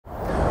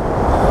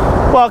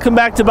Welcome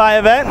back to Buy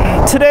a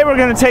Vet. Today we're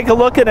going to take a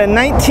look at a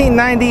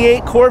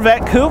 1998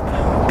 Corvette Coupe,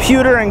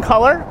 pewter in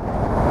color.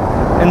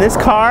 And this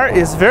car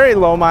is very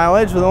low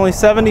mileage with only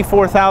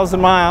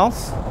 74,000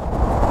 miles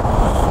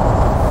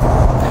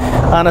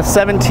on a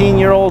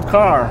 17-year-old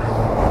car.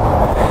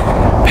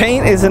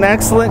 Paint is in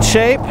excellent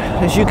shape,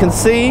 as you can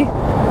see,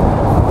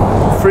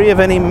 free of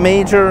any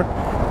major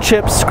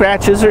chips,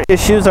 scratches, or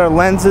issues. Our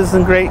lens is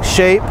in great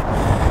shape.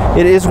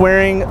 It is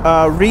wearing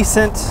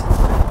recent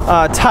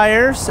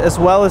tires, as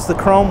well as the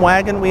chrome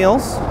wagon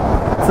wheels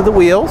for the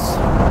wheels.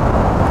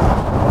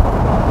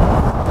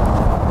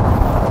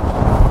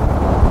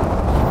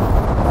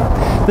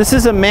 This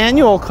is a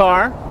manual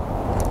car.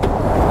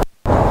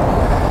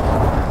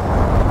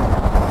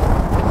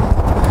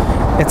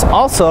 It's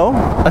also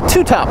a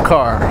two-top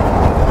car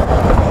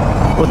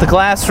with a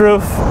glass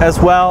roof as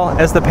well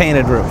as the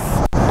painted roof,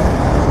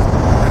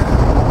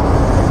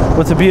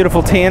 with a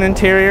beautiful tan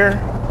interior.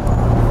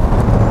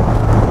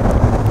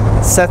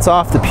 Sets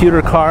off the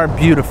pewter car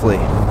beautifully.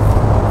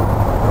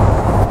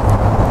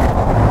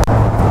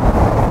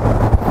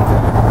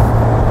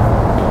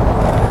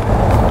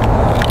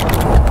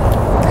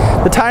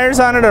 The tires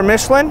on it are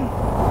Michelin,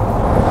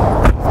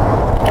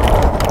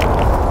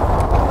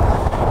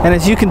 and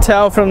as you can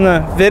tell from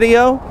the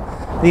video,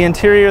 the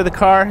interior of the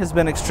car has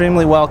been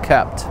extremely well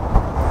kept.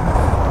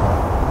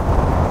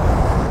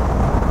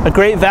 A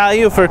great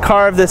value for a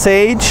car of this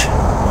age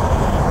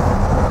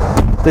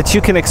that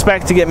you can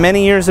expect to get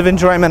many years of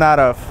enjoyment out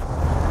of.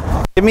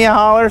 Give me a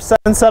holler,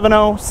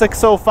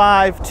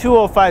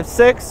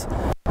 770-605-2056,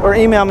 or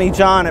email me,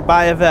 John, at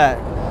Buy a Vet.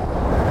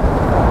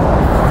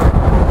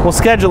 We'll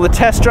schedule a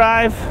test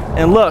drive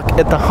and look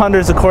at the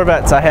hundreds of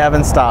Corvettes I have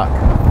in stock.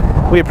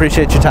 We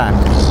appreciate your time.